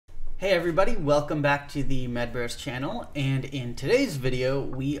Hey everybody, welcome back to the MedBros channel, and in today's video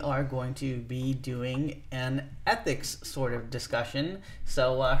we are going to be doing an ethics sort of discussion.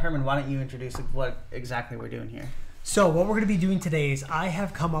 So Herman, why don't you introduce what exactly we're doing here? So what we're going to be doing today is I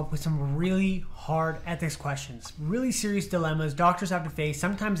have come up with some really hard ethics questions, really serious dilemmas doctors have to face.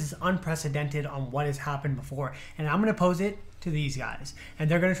 Sometimes it's unprecedented on what has happened before, and I'm going to pose it to these guys, and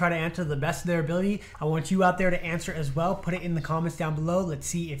they're going to try to answer the best of their ability. I want you out there to answer as well. Put it in the comments down below. Let's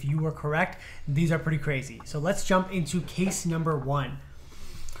see if you were correct. These are pretty crazy. So let's jump into case number one.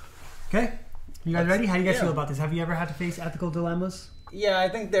 Okay, you guys ready? How do you guys feel about this? Have you ever had to face ethical dilemmas? Yeah, I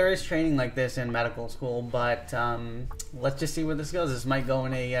think there is training like this in medical school, but let's just see where this goes. This might go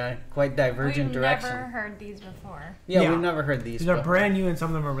in a quite divergent direction. We've never heard these before. Yeah, we've never heard these. These are brand new and some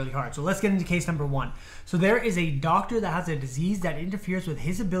of them are really hard. So let's get into case number one. So there is a doctor that has a disease that interferes with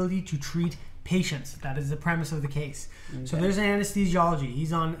his ability to treat patients. That is the premise of the case. Okay. So there's an anesthesiologist.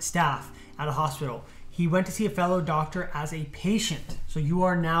 He's on staff at a hospital. He went to see a fellow doctor as a patient. So you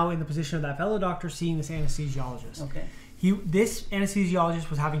are now in the position of that fellow doctor seeing this anesthesiologist. Okay. This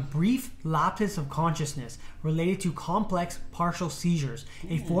anesthesiologist was having brief lapses of consciousness related to complex partial seizures,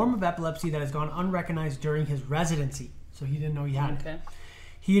 a form of epilepsy that has gone unrecognized during his residency. So he didn't know he had it.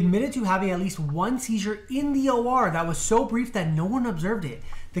 He admitted to having at least one seizure in the OR that was so brief that no one observed it.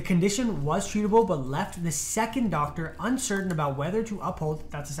 The condition was treatable but left the second doctor uncertain about whether to uphold,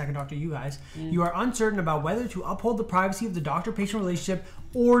 that's the second doctor, you guys, you are uncertain about whether to uphold the privacy of the doctor-patient relationship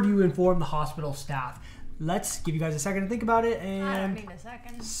or do you inform the hospital staff. Let's give you guys a second to think about it and I don't need a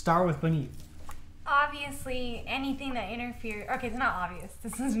second. Start with Beneath. Obviously, anything that interferes... Okay, it's not obvious.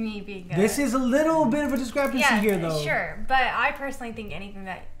 This is me being good. This is a little bit of a discrepancy here, though. Sure. But I personally think anything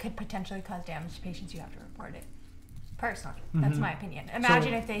that could potentially cause damage to patients, you have to report it. Personally. That's my opinion.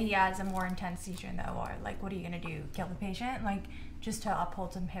 Imagine if he has a more intense seizure in the OR. Like, what are you going to do? Kill the patient? Like, just to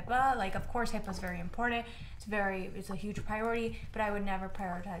uphold some HIPAA? Like, of course, HIPAA is very important. It's a huge priority. But I would never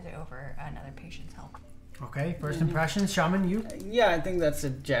prioritize it over another patient's health. Okay, first impressions, Shaman, you? Yeah, I think that's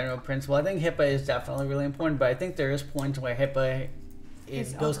a general principle. I think HIPAA is definitely really important, but I think there is points where HIPAA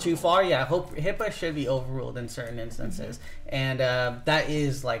goes too far. Yeah, HIPAA should be overruled in certain instances, and that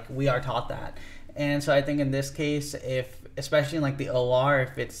is like we are taught that. And so I think in this case, especially in like the OR,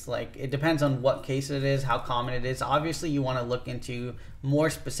 if it's like, it depends on what case it is, how common it is. Obviously, you want to look into more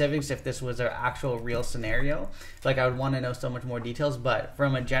specifics if this was an actual real scenario. Like I would want to know so much more details, but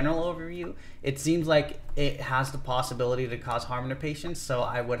from a general overview, it seems like it has the possibility to cause harm to patients, so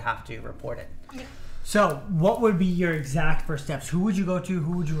I would have to report it. Yeah. So what would be your exact first steps? Who would you go to?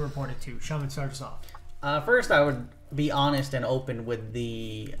 Who would you report it to? Shaman, start us off. First, I would be honest and open with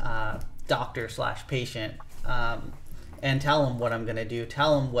the doctor/patient and tell him what I'm going to do,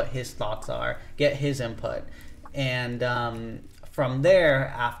 tell him what his thoughts are, get his input. And from there,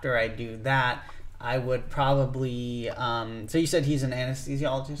 after I do that, I would probably, so you said he's an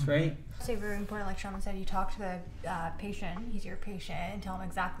anesthesiologist, right? So very important, like Shaman said, you talk to the patient, he's your patient, and tell him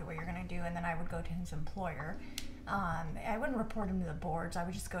exactly what you're going to do, and then I would go to his employer. I wouldn't report him to the boards. I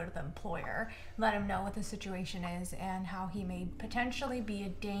would just go to the employer, let him know what the situation is and how he may potentially be a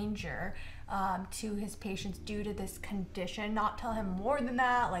danger to his patients due to this condition. Not tell him more than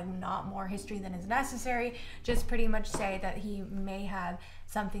that, like not more history than is necessary. Just pretty much say that he may have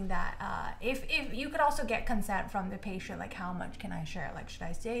something that if you could also get consent from the patient, like how much can I share? Like should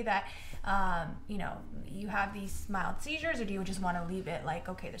I say that you know, you have these mild seizures, or do you just want to leave it like,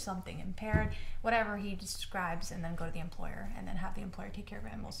 okay, there's something impaired, whatever he describes, and then go to the employer and then have the employer take care of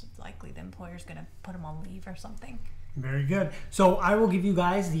it. And most likely the employer's going to put him on leave or something. Very good. So I will give you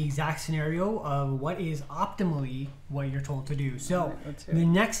guys the exact scenario of what is optimally what you're told to do. So the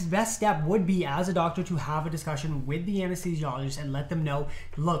next best step would be, as a doctor, to have a discussion with the anesthesiologist and let them know,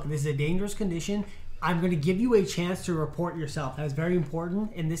 look, this is a dangerous condition. I'm going to give you a chance to report yourself. That is very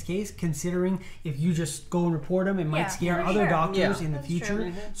important in this case, considering if you just go and report them, it might scare other doctors in the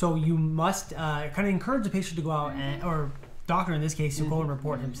future. So you must kind of encourage the patient to go out, or doctor in this case, to go and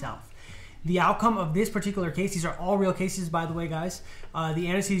report himself. The outcome of this particular case, these are all real cases, by the way, guys. The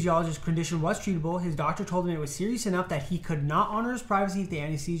anesthesiologist's condition was treatable. His doctor told him it was serious enough that he could not honor his privacy if the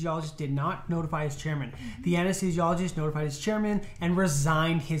anesthesiologist did not notify his chairman. The anesthesiologist notified his chairman and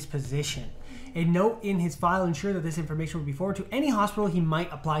resigned his position. A note in his file ensured that this information would be forwarded to any hospital he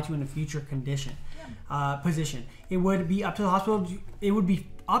might apply to in a future position. It would be up to the hospital. It would be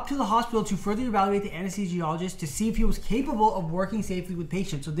up to the hospital to further evaluate the anesthesiologist to see if he was capable of working safely with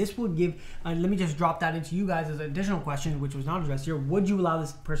patients. So this would give. Let me just drop that into you guys as an additional question, which was not addressed here. Would you allow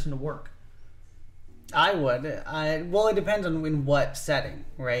this person to work? I would. Well, it depends on in what setting,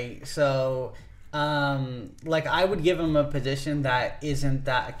 right? So like I would give him a position that isn't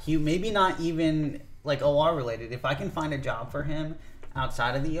that acute, maybe not even like OR related. If I can find a job for him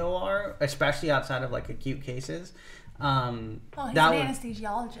outside of the OR, especially outside of like acute cases. Well, he's an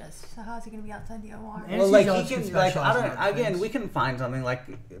anesthesiologist, so how's he going to be outside the OR? Well, like he can, like I don't. Again, we can find something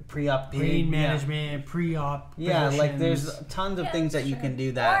like pre-op, pain management, pre-op. Yeah, like there's tons of things that you can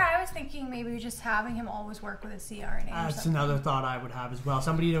do. That. Or I was thinking maybe just having him always work with a CRNA. That's another thought I would have as well.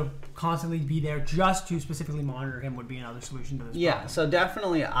 Somebody to constantly be there just to specifically monitor him would be another solution to this. Yeah, problem. So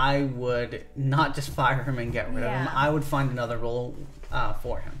definitely I would not just fire him and get rid of him. I would find another role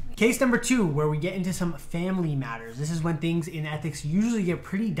for him. Case number 2, where we get into some family matters. This is when things in ethics usually get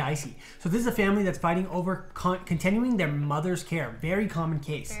pretty dicey. So this is a family that's fighting over continuing their mother's care. Very common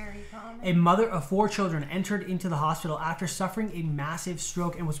case. Very common. A mother of 4 children entered into the hospital after suffering a massive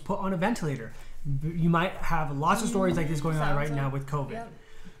stroke and was put on a ventilator. You might have lots of stories like this going on right now with COVID. Yep.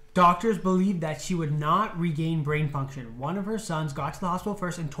 Doctors believed that she would not regain brain function. One of her sons got to the hospital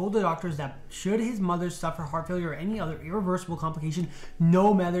first and told the doctors that should his mother suffer heart failure or any other irreversible complication,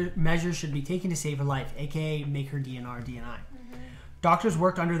 no measures should be taken to save her life, aka make her DNR, DNI. Doctors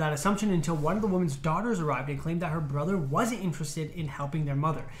worked under that assumption until one of the woman's daughters arrived and claimed that her brother wasn't interested in helping their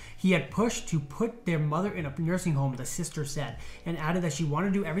mother. He had pushed to put their mother in a nursing home, the sister said, and added that she wanted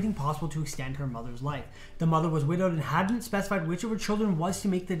to do everything possible to extend her mother's life. The mother was widowed and hadn't specified which of her children was to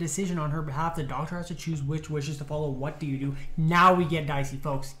make the decision on her behalf. The doctor has to choose which wishes to follow. What do you do? Now we get dicey,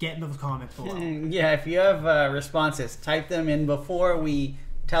 folks. Get in those comments below. Yeah, if you have responses, type them in before we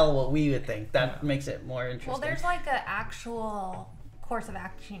tell what we would think. That makes it more interesting. Well, there's like an actual course of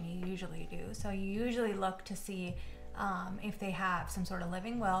action you usually do. So you usually look to see if they have some sort of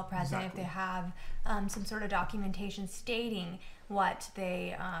living will present, if they have some sort of documentation stating what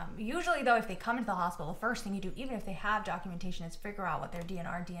they, usually though, if they come into the hospital, the first thing you do, even if they have documentation, is figure out what their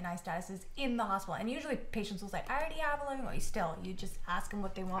DNR, DNI status is in the hospital. And usually patients will say, I already have a living will. You just ask them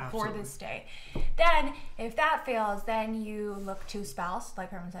what they want for this stay. Then, if that fails, then you look to spouse,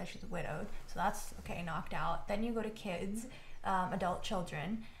 like Herman said, she's widowed. So that's, okay, knocked out. Then you go to kids, adult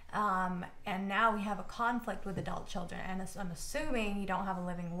children. And now we have a conflict with adult children, and I'm assuming you don't have a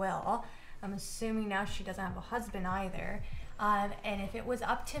living will. I'm assuming now she doesn't have a husband either. And if it was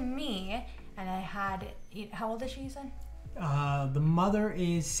up to me, and I had, how old is she, you said? The mother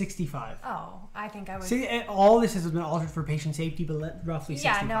is 65. Oh, I think I would. See, all this has been altered for patient safety, but roughly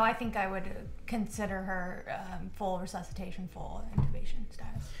 65. Yeah, no, I think I would consider her full resuscitation, full intubation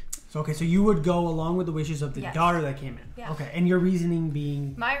status. So, okay, so you would go along with the wishes of the daughter that came in. Yeah. Okay, and your reasoning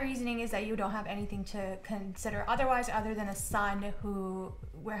being? My reasoning is that you don't have anything to consider otherwise other than a son who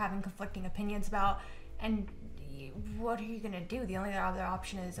we're having conflicting opinions about. And what are you going to do? The only other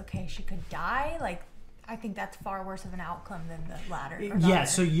option is, okay, she could die. Like, I think that's far worse of an outcome than the latter. Yeah,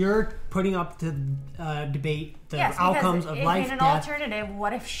 so you're putting up to debate the outcomes of life, in an alternative,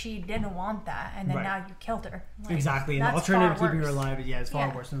 what if she didn't want that, and then now you killed her? Like, exactly. And the alternative keeping her alive is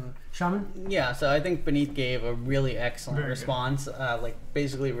far worse than the shaman. Yeah, so I think Beneath gave a really excellent response, like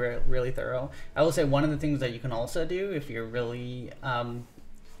basically really thorough. I will say one of the things that you can also do if you're really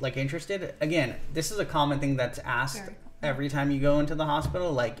like interested. Again, this is a common thing that's asked every time you go into the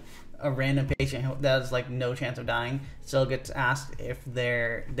hospital, like. A random patient who has like no chance of dying still gets asked if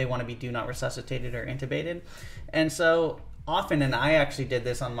they want to be do not resuscitated or intubated. And so often, and I actually did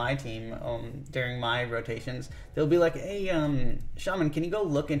this on my team during my rotations, they'll be like, hey, shaman, can you go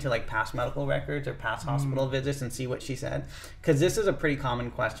look into like past medical records or past hospital visits and see what she said? Because this is a pretty common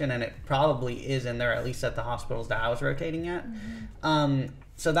question, and it probably is in there, at least at the hospitals that I was rotating at.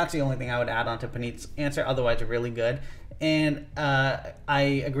 So that's the only thing I would add on to Paneet's answer. Otherwise, they're really good. And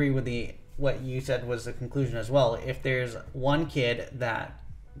I agree with what you said was the conclusion as well. If there's one kid that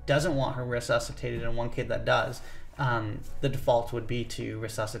doesn't want her resuscitated and one kid that does, the default would be to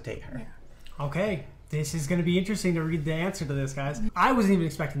resuscitate her. Yeah. Okay. This is going to be interesting to read the answer to this, guys. I wasn't even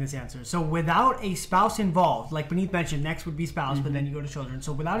expecting this answer. So without a spouse involved, like Beneath mentioned, next would be spouse, but then you go to children.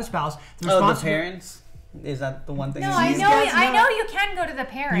 So without a spouse, the the parents? Is that the one thing? No, I know you can go to the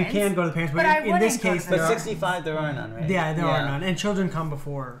parents. You can go to the parents, but in this case, but 65 there are none, right? Yeah, there are none, and children come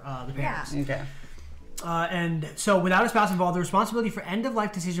before the parents. Yeah. Okay. And so without a spouse involved, the responsibility for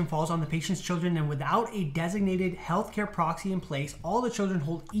end-of-life decision falls on the patient's children, and without a designated healthcare proxy in place, all the children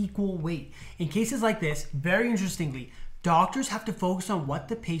hold equal weight. In cases like this, very interestingly, Doctors have to focus on what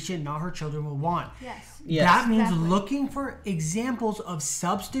the patient, not her children, will want. Yes. That means Exactly. looking for examples of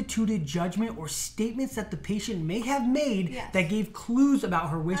substituted judgment or statements that the patient may have made that gave clues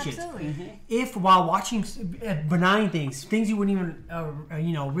about her wishes. Absolutely. If while watching benign things you wouldn't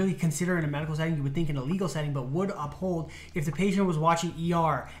even really consider in a medical setting, you would think in a legal setting, but would uphold if the patient was watching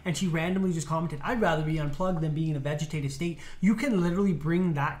ER and she randomly just commented, "I'd rather be unplugged than being in a vegetative state," you can literally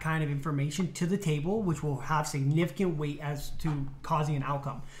bring that kind of information to the table, which will have significant weight as to causing an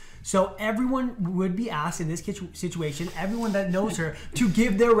outcome. So everyone would be asked in this situation, everyone that knows her, to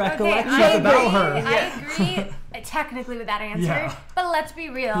give their recollections about her. I agree technically with that answer, but let's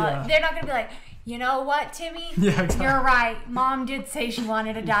be real. They're not going to be like, "You know what, Timmy? Exactly. You're right. Mom did say she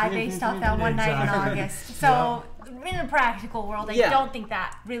wanted to die based off that one night in August." So in a practical world, I don't think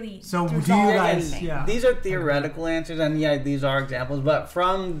that really So do you resolves guys... anything. These are theoretical answers, and these are examples. But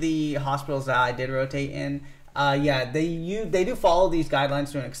from the hospitals that I did rotate in, they do follow these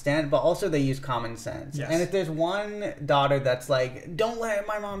guidelines to an extent, but also they use common sense. Yes. And if there's one daughter that's like, "Don't let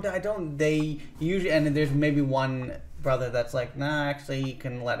my mom die," they usually, and there's maybe one brother that's like, "Nah, actually, you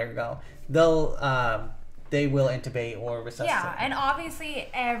can let her go." They will intubate or resuscitate. Yeah, and obviously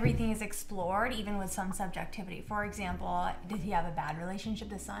everything is explored, even with some subjectivity. For example, did he have a bad relationship,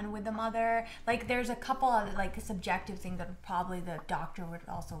 the son, with the mother? Like, there's a couple of like subjective things that probably the doctor would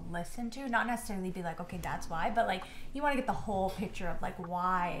also listen to. Not necessarily be like, okay, that's why, but like you want to get the whole picture of like,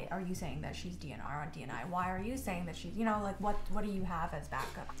 why are you saying that she's DNR on DNI? Why are you saying that she's, like what do you have as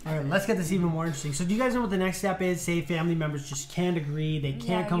backup? All right, let's get this even more interesting. So do you guys know what the next step is? Say family members just can't agree, they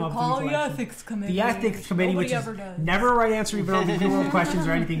can't come up with call the selection. ethics committee. The ethics committee, Nobody which is ever does. never a right answer, even on the real world questions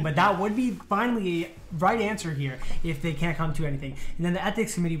or anything, but that would be finally a right answer here if they can't come to anything. And then the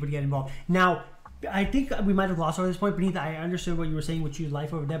ethics committee would get involved. Now, I think we might have glossed over this point, Benita. I understood what you were saying, would choose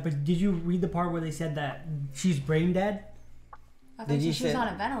life over death, but did you read the part where they said that she's brain dead? I thought she was on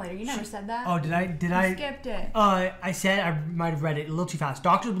a ventilator. You never said that. Oh, did I? You skipped it. I said, I might have read it a little too fast.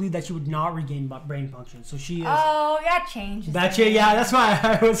 Doctors believe that she would not regain brain function, so she is. Oh, that changes. That's why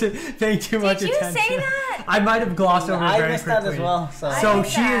I wasn't paying too much attention. Did you say that? I might have glossed over it very missed quickly. that as well. So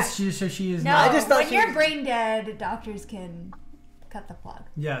she is. No, not. I just thought when you're brain dead, doctors can cut the plug.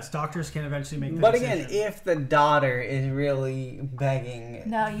 Yes, doctors can eventually make that But decision. again, if the daughter is really begging,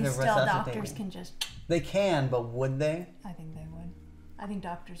 Doctors can just. They can, but would they? I think they would. I think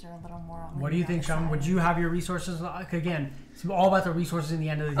doctors are a little more. What do you think, Sean? Would you have your resources? Again, it's all about the resources in the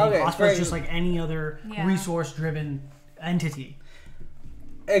end of the day. Okay, Hospital is just like any other Yeah. resource-driven entity.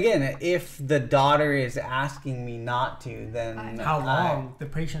 Again, if the daughter is asking me not to, then How long the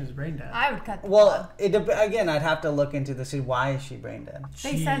patient is brain dead? I would cut the plug. Again, I'd have to look into this. Why is she brain dead?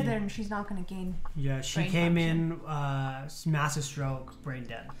 They said that she's not going to gain. Yeah, she brain came function. in massive stroke, brain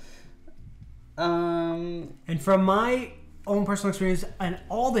dead. Um, And from my own personal experience and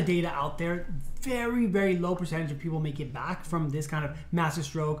all the data out there, very, very low percentage of people make it back from this kind of massive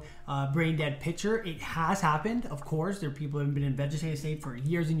stroke, brain dead picture. It has happened, of course. There are people who have been in vegetative state for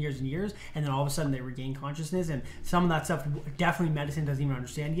years and years and years, and then all of a sudden they regain consciousness. And some of that stuff, definitely medicine doesn't even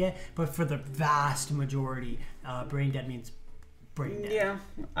understand yet. But for the vast majority, brain dead means brain dead. yeah,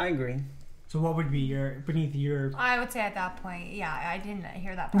 I agree. So what would be beneath your? I would say at that point, yeah, I didn't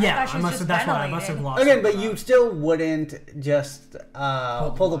hear that part. Yeah, I thought she was just that's why I ventilated. must have glossed Again, over but that. you still wouldn't just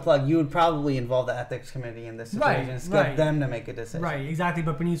pull the plug. You would probably involve the ethics committee in this situation and get them to make a decision. Right, exactly.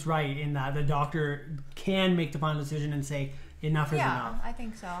 But Benit's right in that the doctor can make the final decision and say enough is enough. I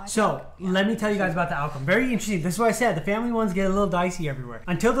think so. Let me tell you guys about the outcome. Very interesting. This is what I said. The family ones get a little dicey everywhere.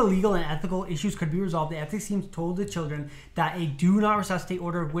 Until the legal and ethical issues could be resolved, the ethics team told the children that a do not resuscitate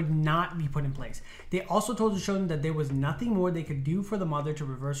order would not be put in place. They also told the children that there was nothing more they could do for the mother to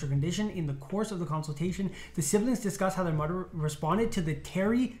reverse her condition. In the course of the consultation, the siblings discussed how their mother responded to the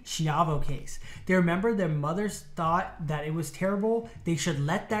Terry Schiavo case. They remembered their mothers thought that it was terrible. They should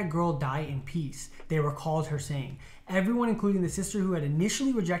let that girl die in peace. They recalled her saying. Everyone, including the sister who had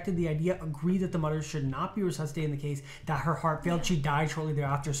initially rejected the idea, agreed that the mother should not be resuscitated in the case that her heart failed. She died shortly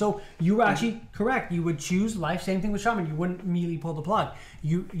thereafter. So you were actually correct. You would choose life. Same thing with Shaman. You wouldn't immediately pull the plug.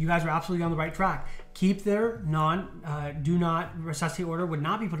 You guys were absolutely on the right track. Keep their do not resuscitate order would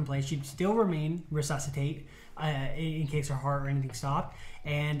not be put in place. She'd still remain resuscitate in case her heart or anything stopped.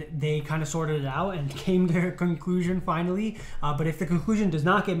 And they kind of sorted it out and came to a conclusion finally. But if the conclusion does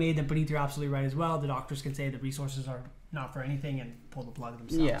not get made, then Benita, you're absolutely right as well. The doctors can say the resources are not for anything and pull the plug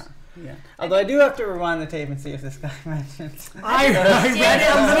themselves. Yeah. Although I do have to rewind the tape and see if this guy mentions. I read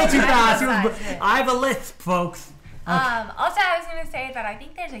it a little too fast. I have a list, folks. Okay. Also, I was going to say that I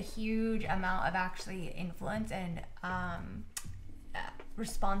think there's a huge amount of actually influence and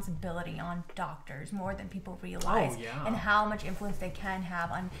responsibility on doctors more than people realize, and how much influence they can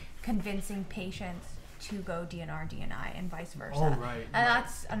have on convincing patients to go DNR, DNI, and vice versa. And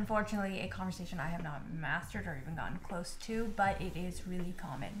that's unfortunately a conversation I have not mastered or even gotten close to, but it is really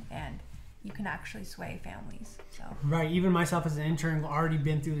common, and you can actually sway families. So even myself as an intern, already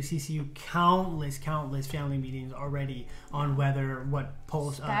been through the CCU countless family meetings already on whether what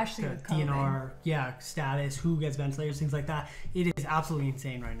post DNR status, who gets ventilators, things like that. It is absolutely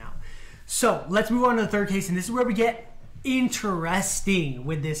insane right now. So let's move on to the third case, and this is where we get interesting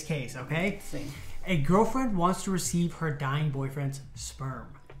with this case. Okay, a girlfriend wants to receive her dying boyfriend's sperm.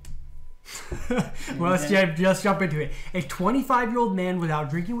 Well, let's just jump into it. A 25-year-old man was out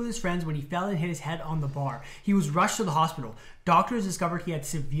drinking with his friends when he fell and hit his head on the bar. He was rushed to the hospital. Doctors discovered he had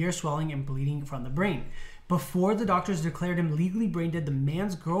severe swelling and bleeding from the brain. Before the doctors declared him legally brain dead, the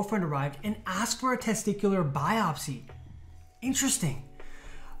man's girlfriend arrived and asked for a testicular biopsy. Interesting.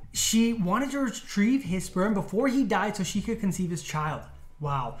 She wanted to retrieve his sperm before he died so she could conceive his child.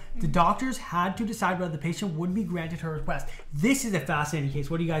 Wow. The doctors had to decide whether the patient would be granted her request. This is a fascinating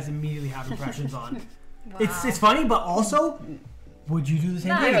case. What do you guys immediately have impressions on? It's funny, but also, would you do the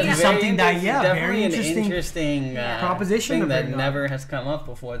same thing? It's something that, very interesting proposition that never has come up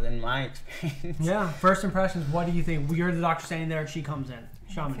before in my experience. Yeah. First impressions, what do you think? You're the doctor standing there and she comes in.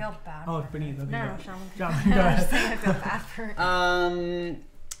 Shaman. I feel bad. Oh, it's beneath. Okay, no, Shaman, go ahead. I feel bad for her.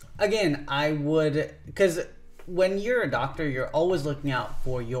 Again, I would, because when you're a doctor, you're always looking out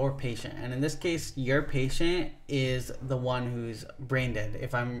for your patient, and in this case, your patient is the one who's brain dead.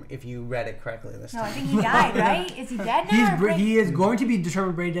 If you read it correctly this time. No, I think he died. Right? Is he dead now? He is going to be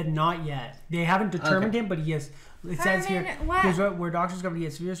determined brain dead. Not yet. They haven't determined him, but he is. It says here, where doctors discovered he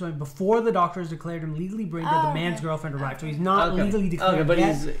had severe swelling. Before the doctors declared him legally brain dead, the man's girlfriend arrived. So he's not legally declared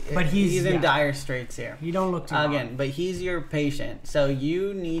yet, but he's in dire straits here. You don't look too hot. But he's your patient, so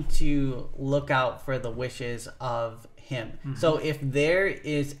you need to look out for the wishes of him. So if there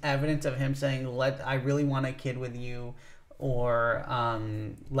is evidence of him saying, I really want a kid with you, or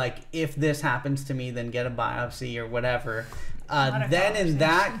if this happens to me, then get a biopsy or whatever, then in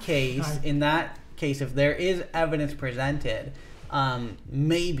that case, if there is evidence presented,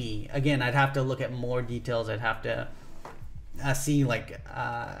 maybe, again, I'd have to look at more details. I'd have to see,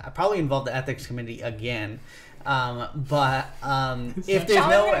 I probably involve the ethics committee again. But if there's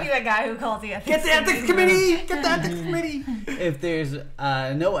no... You're the guy who calls the ethics committee. Get the ethics committee! Get the ethics committee! If there's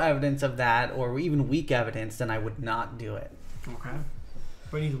no evidence of that, or even weak evidence, then I would not do it. Okay.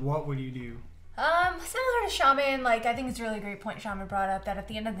 But what would you do? Similar to Shaman, I think it's a really great point Shaman brought up, that at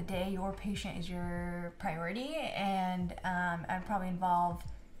the end of the day, your patient is your priority, and I'd probably involve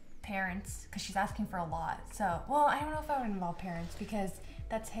parents, because she's asking for a lot. So, I don't know if I would involve parents, because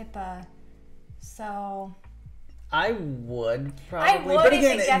that's HIPAA, so... I would, probably. But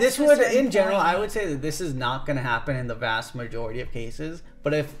again, this would, in general, I would say that this is not going to happen in the vast majority of cases,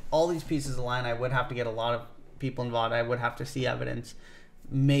 but if all these pieces align, I would have to get a lot of people involved. I would have to see evidence.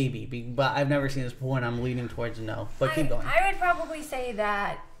 Maybe, but I've never seen this before, and I'm leaning towards no. But keep going. I would probably say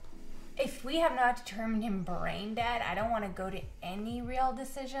that if we have not determined him brain dead, I don't want to go to any real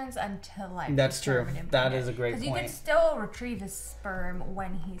decisions until I've That's true. That is a great point. Because you can still retrieve his sperm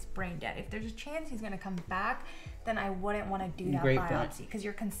when he's brain dead. If there's a chance he's going to come back, then I wouldn't want to do that biopsy, because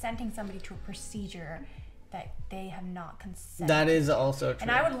you're consenting somebody to a procedure that they have not consented. That is also true.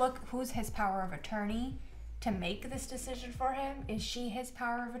 And I would look who's his power of attorney to make this decision for him. Is she his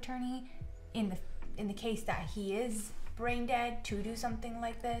power of attorney in the case that he is brain dead to do something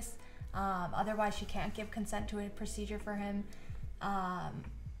like this? Otherwise, she can't give consent to a procedure for him.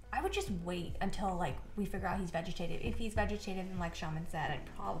 I would just wait until we figure out he's vegetative. If he's vegetative, and like Shaman said, I'd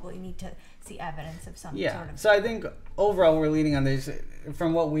probably need to see evidence of some sort of. So I think overall we're leading on this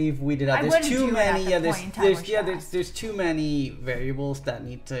from what we did out. There's too many. There's too many variables that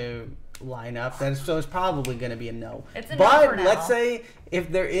need to line up. So it's probably going to be a no. But let's say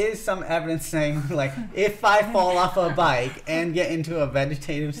if there is some evidence saying if I fall off a bike and get into a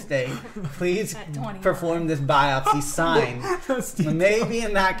vegetative state, please perform this biopsy sign. Maybe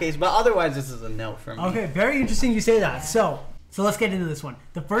in that case, but otherwise this is a no for me. Okay, very interesting you say that. Yeah. So let's get into this one.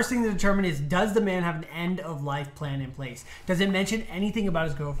 The first thing to determine is, does the man have an end-of-life plan in place? Does it mention anything about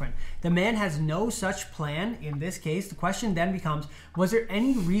his girlfriend? The man has no such plan in this case. The question then becomes, was there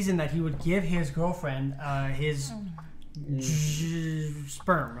any reason that he would give his girlfriend his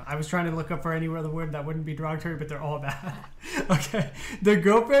sperm. I was trying to look up for any other word that wouldn't be derogatory, but they're all bad. Okay. The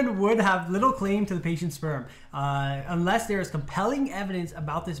girlfriend would have little claim to the patient's sperm unless there is compelling evidence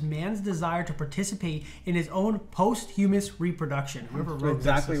about this man's desire to participate in his own posthumous reproduction. Whoever wrote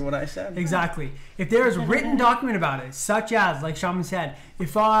exactly this what I said. Exactly. If there is written document about it, such as, like Shaman said,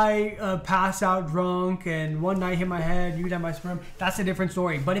 if I pass out drunk and one night hit my head, you could have my sperm, that's a different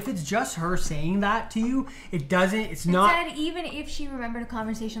story. But if it's just her saying that to you, it's not. Said even if she remembered a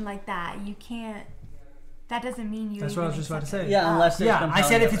conversation like that, you can't. That doesn't mean you. That's what I was just about to say. Yeah, unless there's I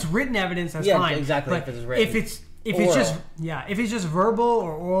said if it's written evidence, that's fine. Exactly. But if it's written, if it's just verbal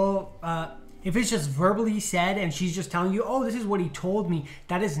or oral, if it's just verbally said and she's just telling you, oh, this is what he told me,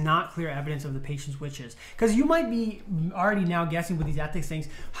 that is not clear evidence of the patient's wishes. Because you might be already now guessing with these ethics things.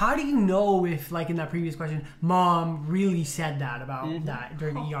 How do you know if, like in that previous question, mom really said that about that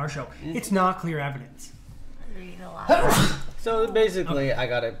during the ER show? It's not clear evidence. Read the last. So basically, I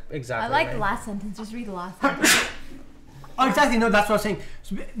got it exactly. I like right. the last sentence. Just read the last sentence. Oh, exactly. No, that's what I was saying.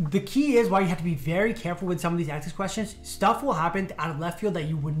 So the key is why you have to be very careful with some of these ethics questions. Stuff will happen out of left field that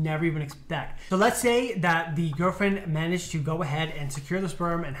you would never even expect. So let's say that the girlfriend managed to go ahead and secure the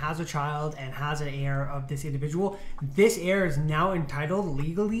sperm and has a child and has an heir of this individual. This heir is now entitled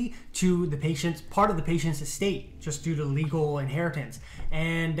legally to the patient's part of the patient's estate, just due to legal inheritance.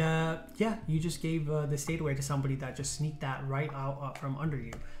 And you just gave the estate away to somebody that just sneaked that right out from under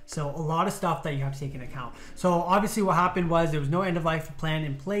you. So a lot of stuff that you have to take into account. So obviously what happened was there was no end-of-life plan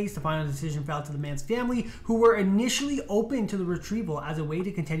in place. The final decision fell to the man's family, who were initially open to the retrieval as a way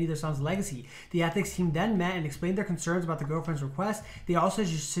to continue their son's legacy. The ethics team then met and explained their concerns about the girlfriend's request. They also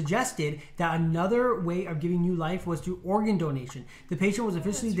suggested that another way of giving new life was through organ donation. The patient was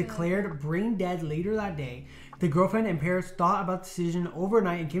officially declared brain dead later that day. The girlfriend and parents thought about the decision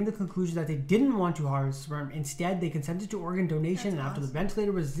overnight and came to the conclusion that they didn't want to harvest sperm. Instead, they consented to organ donation, and after the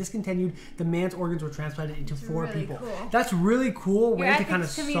ventilator was discontinued, the man's organs were transplanted into 4 really people. Cool. That's really cool way to kind of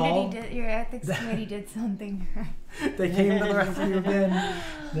solve. Your ethics committee did something right. They came to the rescue again.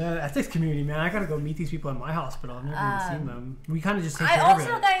 The ethics community, man, I gotta go meet these people in my hospital. I've never even seen them. We kind of just take care of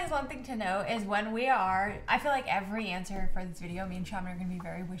it. Guys, one thing to know is when we are, I feel like every answer for this video, me and Shaman are gonna be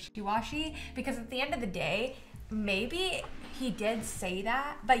very wishy-washy, because at the end of the day, maybe he did say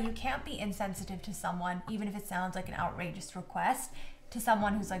that, but you can't be insensitive to someone, even if it sounds like an outrageous request, to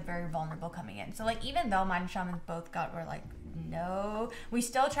someone who's like very vulnerable coming in. So like, even though mine and Shaman both were like, no, we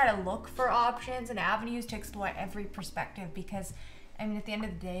still try to look for options and avenues to explore every perspective, because I mean, at the end of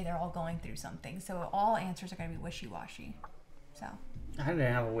the day, they're all going through something. So all answers are going to be wishy-washy. So I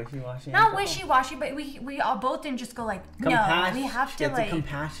didn't have a wishy-washy not answer. Wishy-washy, but we all both didn't just go like, no, we have to it's like... a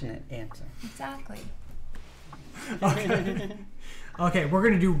compassionate answer. Exactly. Okay, we're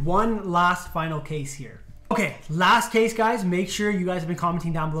going to do one last final case here. Okay, last case, guys. Make sure you guys have been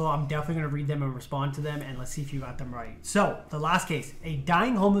commenting down below. I'm definitely going to read them and respond to them, and let's see if you got them right. So, the last case. A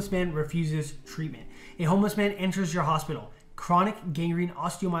dying homeless man refuses treatment. A homeless man enters your hospital. Chronic gangrene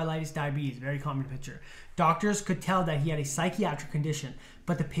osteomyelitis diabetes, very common picture. Doctors could tell that he had a psychiatric condition,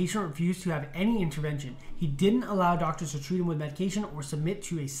 but the patient refused to have any intervention. He didn't allow doctors to treat him with medication or submit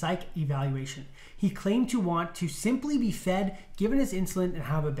to a psych evaluation. He claimed to want to simply be fed, given his insulin, and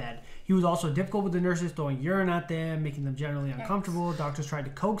have a bed. He was also difficult with the nurses, throwing urine at them, making them generally uncomfortable. Doctors tried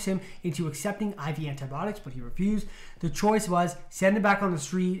to coax him into accepting IV antibiotics, but he refused. The choice was send him back on the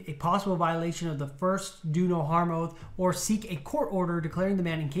street, a possible violation of the first do no harm oath, or seek a court order declaring the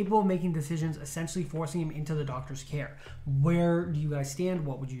man incapable of making decisions, essentially forcing him into the doctor's care. Where do you guys stand?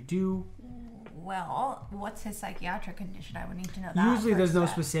 What would you do? Well, what's his psychiatric condition? I would need to know that. Usually there's no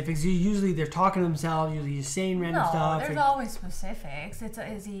specifics. Usually they're talking to themselves. Usually just saying random stuff. There's always specifics.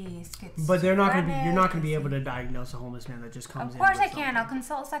 Is he schizophrenic? But they're not going to be. You're not going to be able to diagnose a homeless man that just comes in. Of course I can. I'll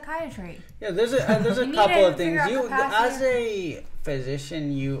consult psychiatry. Yeah, there's a couple of things. As a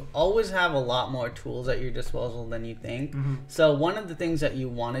physician, you always have a lot more tools at your disposal than you think. Mm-hmm. So one of the things that you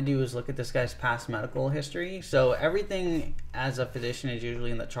want to do is look at this guy's past medical history. So everything as a physician is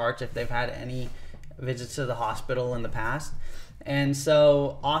usually in the charts if they've had any visits to the hospital in the past. And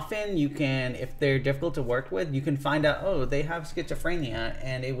so often you can, if they're difficult to work with, you can find out, oh, they have schizophrenia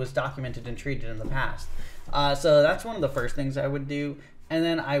and it was documented and treated in the past. So that's one of the first things I would do. And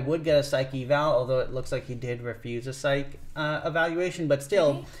then I would get a psych eval, although it looks like he did refuse a psych evaluation, but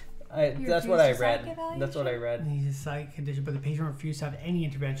still, that's what I read. That's what I read. He's a psych condition, but the patient refused to have any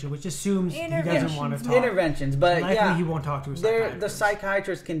intervention, which assumes he doesn't want to talk. Interventions, but likely he won't talk to a psychiatrist. The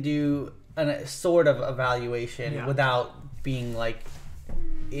psychiatrist can do a sort of evaluation without being like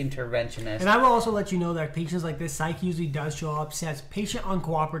interventionist. And I will also let you know that patients like this, psych usually does show up, says patient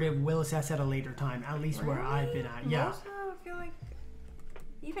uncooperative, will assess at a later time, at least where I've been at. Yeah. Also, I feel like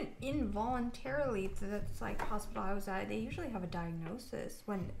even involuntarily to the psych hospital I was at, they usually have a diagnosis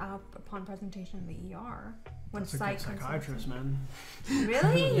when upon presentation in the ER. When That's a good psychiatrist, man.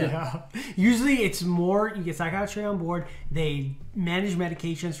 Really? Yeah. Usually it's more, you get psychiatry on board, they manage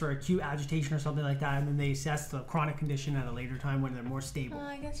medications for acute agitation or something like that, and then they assess the chronic condition at a later time when they're more stable.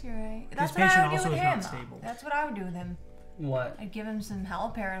 I guess you're right. This That's what I patient would do also with is him. not stable. That's what I would do with him. What? I'd give him some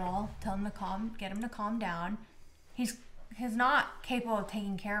haloperidol, tell him to get him to calm down. He's not capable of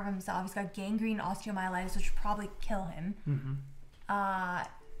taking care of himself. He's got gangrene osteomyelitis, which would probably kill him. Mm-hmm.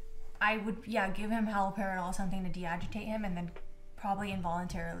 I would, give him haloperidol, something to deagitate him, and then probably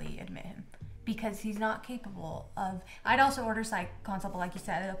involuntarily admit him. Because he's not capable of... I'd also order psych consult, but like you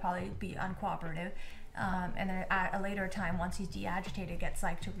said, it'll probably be uncooperative. And then at a later time, once he's deagitated, get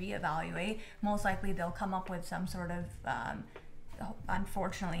psych to reevaluate. Most likely they'll come up with some sort of,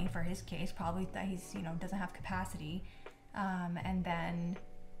 unfortunately for his case, probably that he's, doesn't have capacity, and then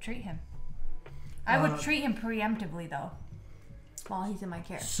treat him. I would treat him preemptively, though, while he's in my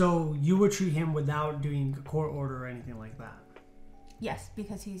care. So you would treat him without doing a court order or anything like that? Yes,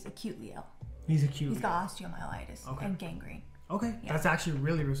 because he's acutely ill. He's acute. He's got osteomyelitis and gangrene. Okay, that's actually a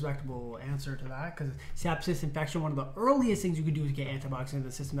really respectable answer to that, because sepsis infection, one of the earliest things you could do is get antibiotics into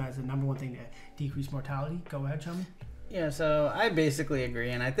the system. That is the number one thing to decrease mortality. Go ahead, Chummy. Yeah, so I basically agree,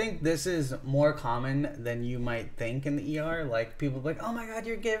 and I think this is more common than you might think in the ER. Like, people are like, oh my god,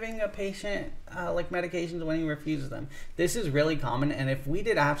 you're giving a patient medications when he refuses them. This is really common, and if we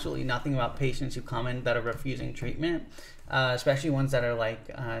did absolutely nothing about patients who come in that are refusing treatment, especially ones that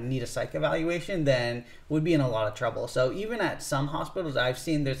are need a psych evaluation, then we'd be in a lot of trouble. So even at some hospitals I've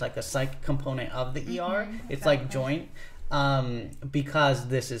seen, there's like a psych component of the ER. It's like joint, because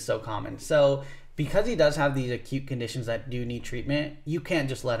this is so common. So because he does have these acute conditions that do need treatment, you can't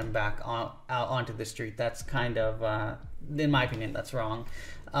just let him back out onto the street. That's kind of, in my opinion, that's wrong.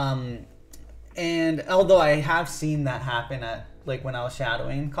 And although I have seen that happen at, like, when I was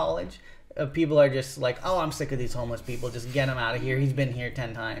shadowing in college, people are just like, oh, I'm sick of these homeless people. Just get him out of here. He's been here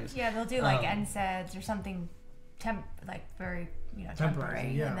 10 times. Yeah, they'll do like NSAIDs or something very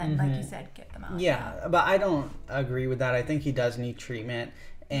temporary. Yeah. And then, like you said, get them out. Yeah, but I don't agree with that. I think he does need treatment.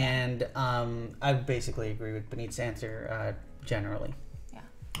 And I basically agree with Benit's answer generally. Yeah.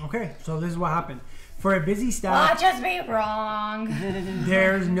 Okay, so this is what happened. For a busy staff... Watch us be wrong.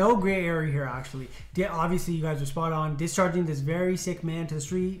 There's no gray area here, actually. Obviously, you guys are spot on. Discharging this very sick man to the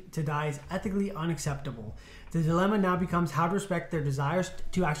street to die is ethically unacceptable. The dilemma now becomes how to respect their desires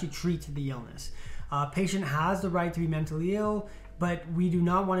to actually treat the illness. Patient has the right to be mentally ill, but we do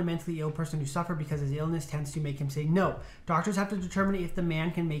not want a mentally ill person to suffer because his illness tends to make him say no. Doctors have to determine if the man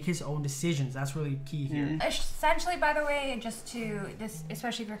can make his own decisions. That's really key here. Essentially, by the way,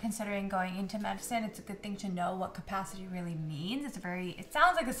 especially if you're considering going into medicine, it's a good thing to know what capacity really means. It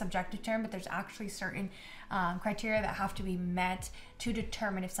sounds like a subjective term, but there's actually certain criteria that have to be met to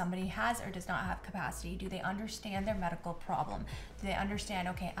determine if somebody has or does not have capacity. Do they understand their medical problem? Do they understand,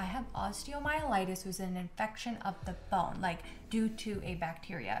 okay, I have osteomyelitis, which is an infection of the bone, like due to a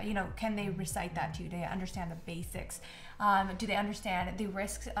bacteria. Can they recite that to you? Do they understand the basics? Do they understand the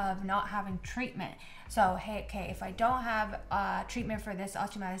risks of not having treatment? So, hey, okay, if I don't have treatment for this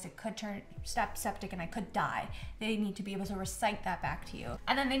osteomyelitis, it could turn septic and I could die. They need to be able to recite that back to you.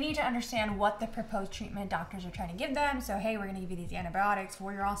 And then they need to understand what the proposed treatment doctors are trying to give them. So, hey, we're going to give you these antibiotics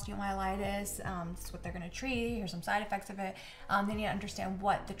for your osteomyelitis. This is what they're going to treat. Here's some side effects of it. They need to understand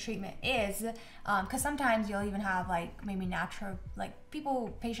what the treatment is. Because sometimes you'll even have maybe natural,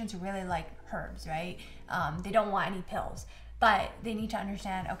 patients who really like herbs, right? They don't want any pills. But they need to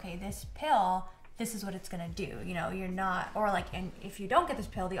understand, okay, this pill, this is what it's going to do. You're not, and if you don't get this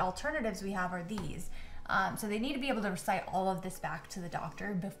pill, the alternatives we have are these. So they need to be able to recite all of this back to the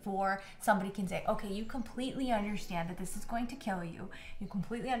doctor before somebody can say, okay, you completely understand that this is going to kill you. You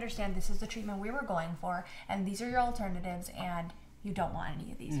completely understand this is the treatment we were going for, and these are your alternatives, and you don't want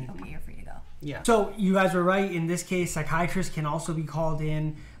any of these. Okay, you're free to go. Yeah. So you guys were right. In this case, psychiatrists can also be called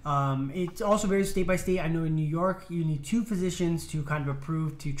in. It also varies state by state. I know in New York, you need 2 physicians to kind of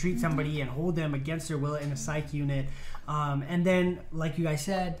approve to treat somebody and hold them against their will in a psych unit. And then, like you guys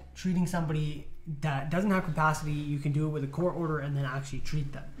said, treating somebody that doesn't have capacity, you can do it with a court order and then actually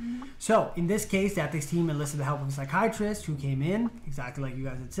treat them. So in this case, the ethics team enlisted the help of a psychiatrist who came in, exactly like you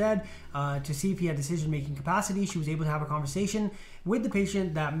guys had said, to see if he had decision-making capacity. She was able to have a conversation with the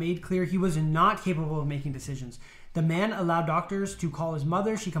patient that made clear he was not capable of making decisions. The man allowed doctors to call his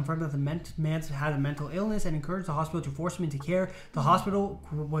mother. She confirmed that the man had a mental illness and encouraged the hospital to force him into care. The hospital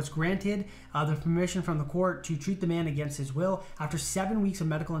was granted the permission from the court to treat the man against his will. After 7 weeks of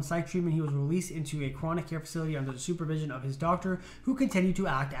medical and psych treatment, he was released into a chronic care facility under the supervision of his doctor, who continued to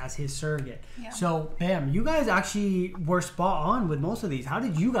act as his surrogate. Yeah. So, bam, you guys actually were spot on with most of these. How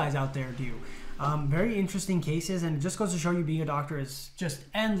did you guys out there do? Very interesting cases, and it just goes to show you being a doctor is just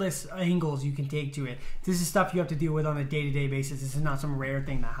endless angles you can take to it. This is stuff you have to deal with on a day-to-day basis. This is not some rare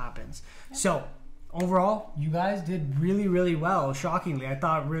thing that happens. Yep. So, overall, you guys did really, really well, shockingly. I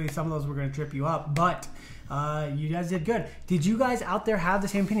thought really some of those were going to trip you up, but you guys did good. Did you guys out there have the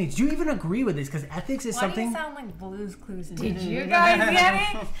same opinions? Do you even agree with this? Because ethics is something... Why do you sound like Blue's Clues? Did you guys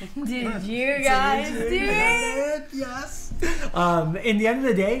get it? Did you guys do it? Yes. In the end of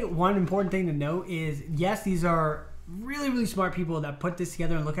the day, one important thing to note is, yes, these are really, really smart people that put this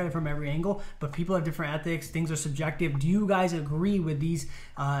together and look at it from every angle, but people have different ethics. Things are subjective. Do you guys agree with these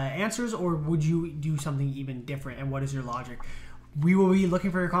answers, or would you do something even different, and what is your logic? We will be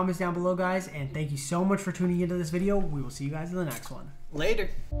looking for your comments down below, guys, and thank you so much for tuning into this video. We will see you guys in the next one. Later.